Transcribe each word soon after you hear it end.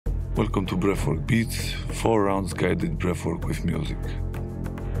Welcome to Breathwork Beats, 4 rounds guided breathwork with music.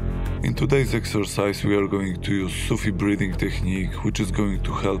 In today's exercise we are going to use Sufi breathing technique, which is going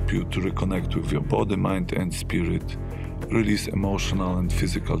to help you to reconnect with your body, mind and spirit, release emotional and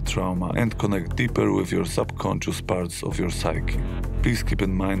physical trauma and connect deeper with your subconscious parts of your psyche. Please keep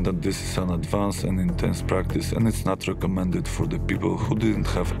in mind that this is an advanced and intense practice and it's not recommended for the people who didn't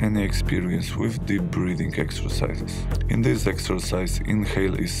have any experience with deep breathing exercises. In this exercise,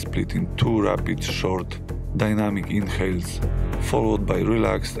 inhale is split in 2 rapid, short, dynamic inhales, followed by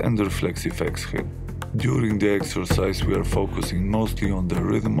relaxed and reflexive exhale. During the exercise we are focusing mostly on the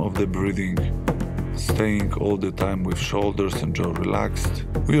rhythm of the breathing, staying all the time with shoulders and jaw relaxed.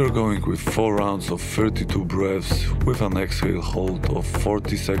 We are going with 4 rounds of 32 breaths with an exhale hold of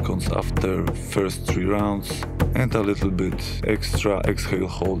 40 seconds after first 3 rounds and a little bit extra exhale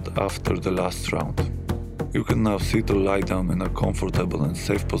hold after the last round. You can now sit or lie down in a comfortable and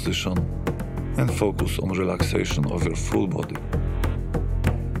safe position and focus on relaxation of your full body.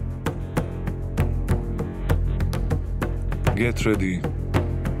 Get ready.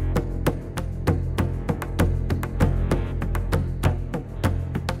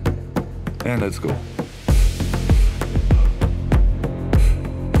 And let's go.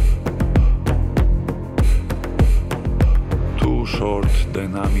 Two short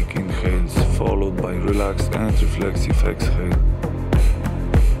dynamic inhales followed by relaxed and reflexive exhale.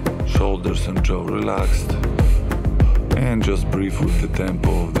 Shoulders and jaw relaxed. And just breathe with the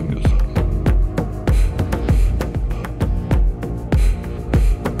tempo of the music.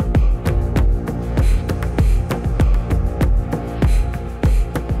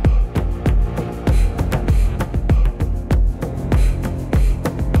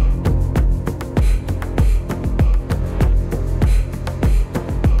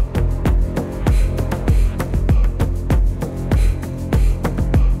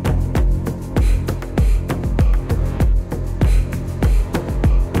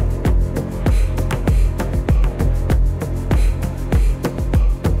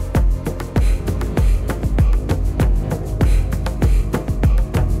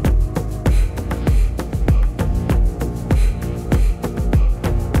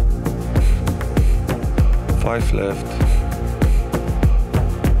 Five left.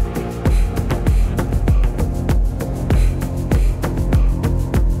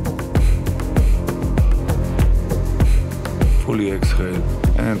 Fully exhale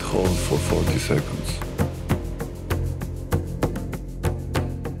and hold for 40 seconds.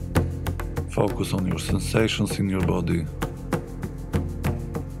 Focus on your sensations in your body.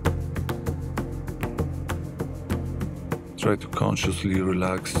 Try to consciously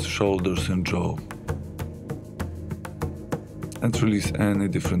relax shoulders and jaw. And release any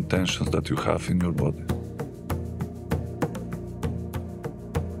different tensions that you have in your body.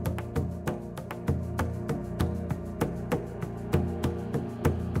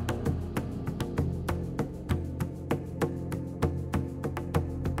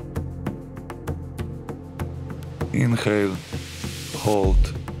 Inhale, hold.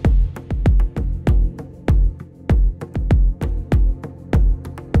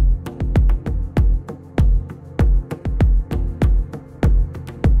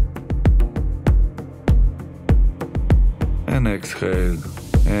 And exhale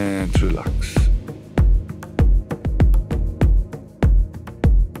and relax.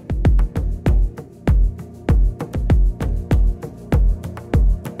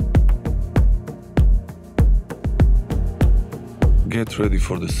 Get ready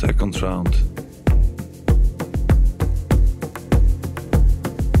for the second round.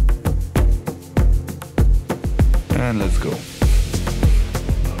 And let's go.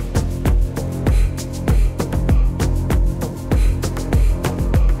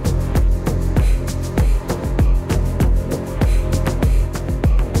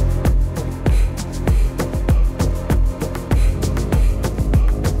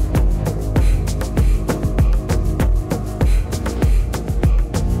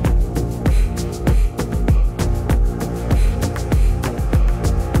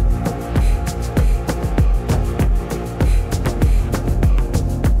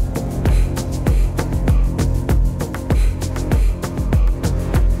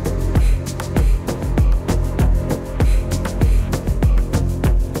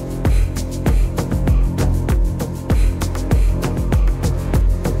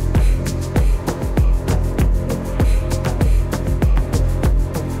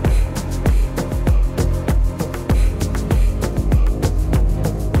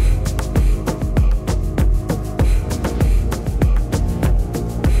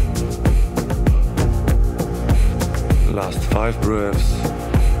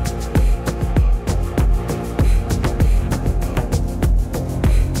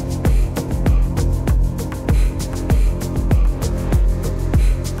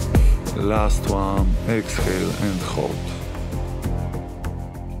 one, exhale and hold.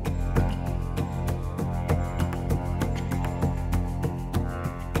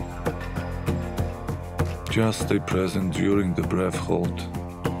 Just stay present during the breath hold.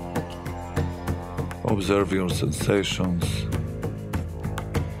 Observe your sensations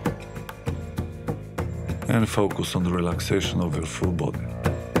and focus on the relaxation of your full body.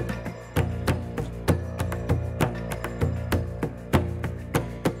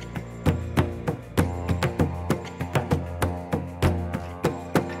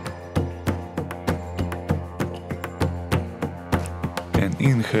 And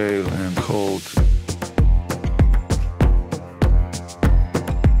inhale and hold.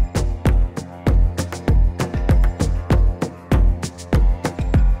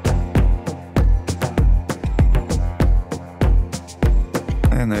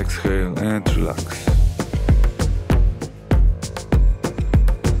 And exhale and relax.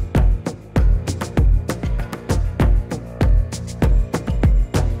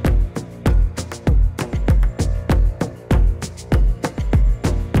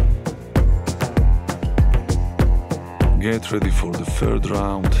 Get ready for the third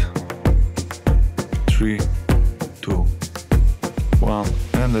round. 3, 2, 1,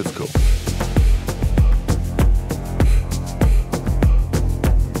 and let's go.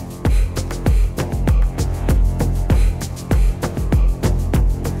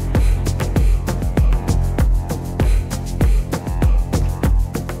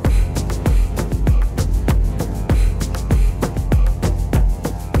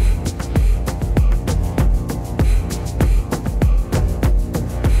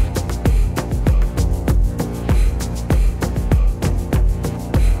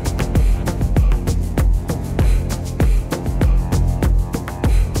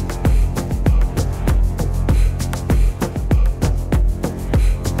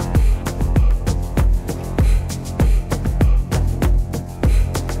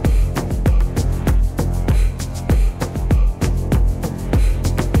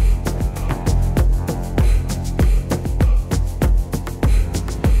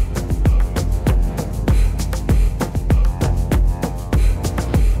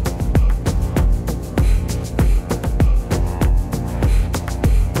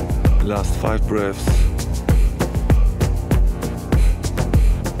 Last 5 breaths.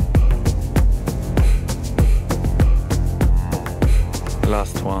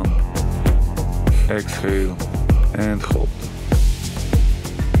 Last one. Exhale and hold.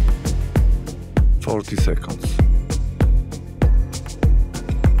 40 seconds.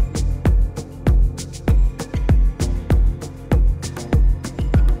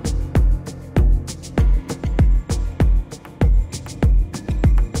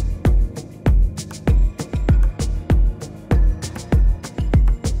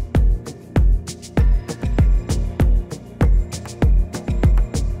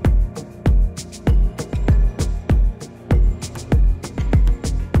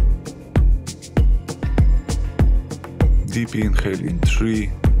 Deep inhale in 3,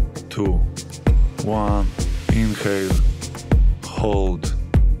 2, 1. Inhale, hold.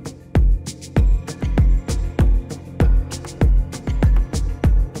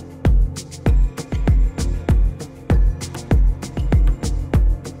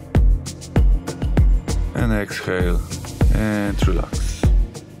 And exhale and relax.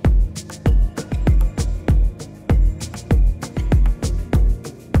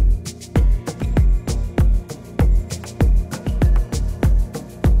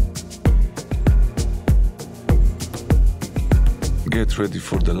 Get ready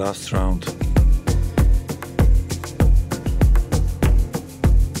for the last round.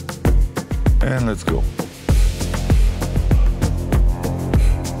 And let's go.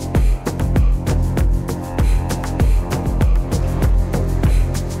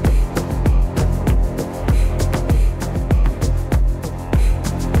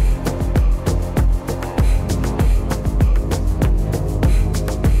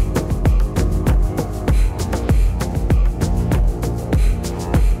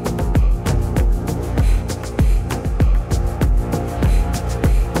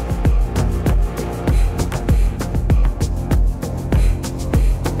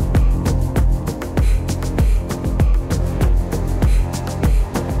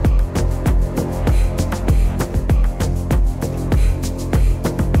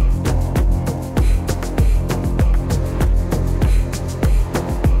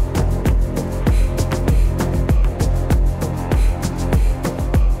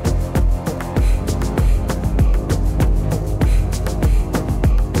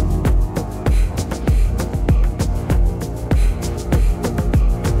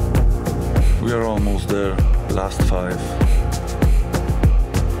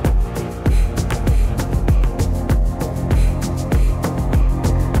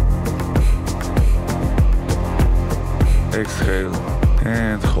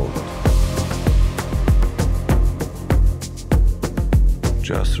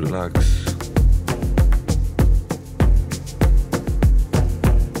 Just relax.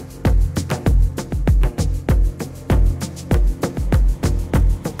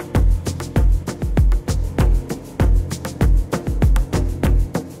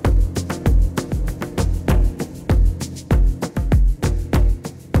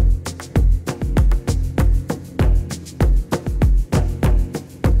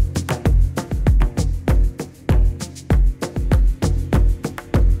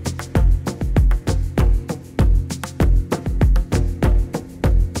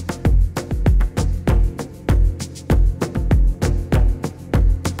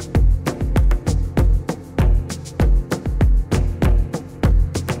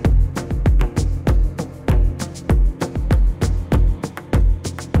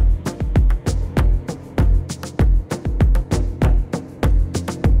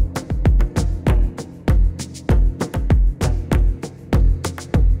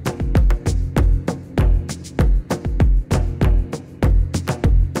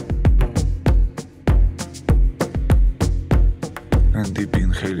 And deep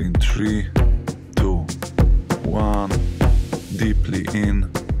inhale in 3, 2, 1. Deeply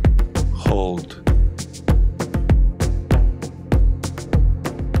in, hold.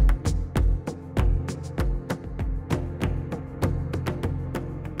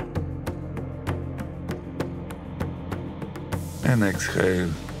 And exhale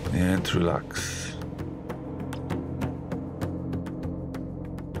and relax.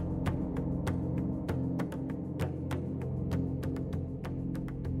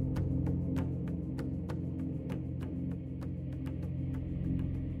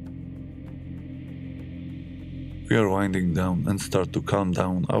 We are winding down and start to calm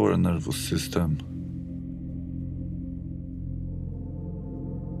down our nervous system.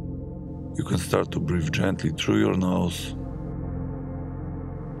 You can start to breathe gently through your nose.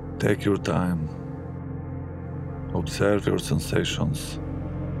 Take your time. Observe your sensations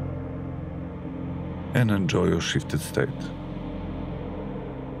and enjoy your shifted state.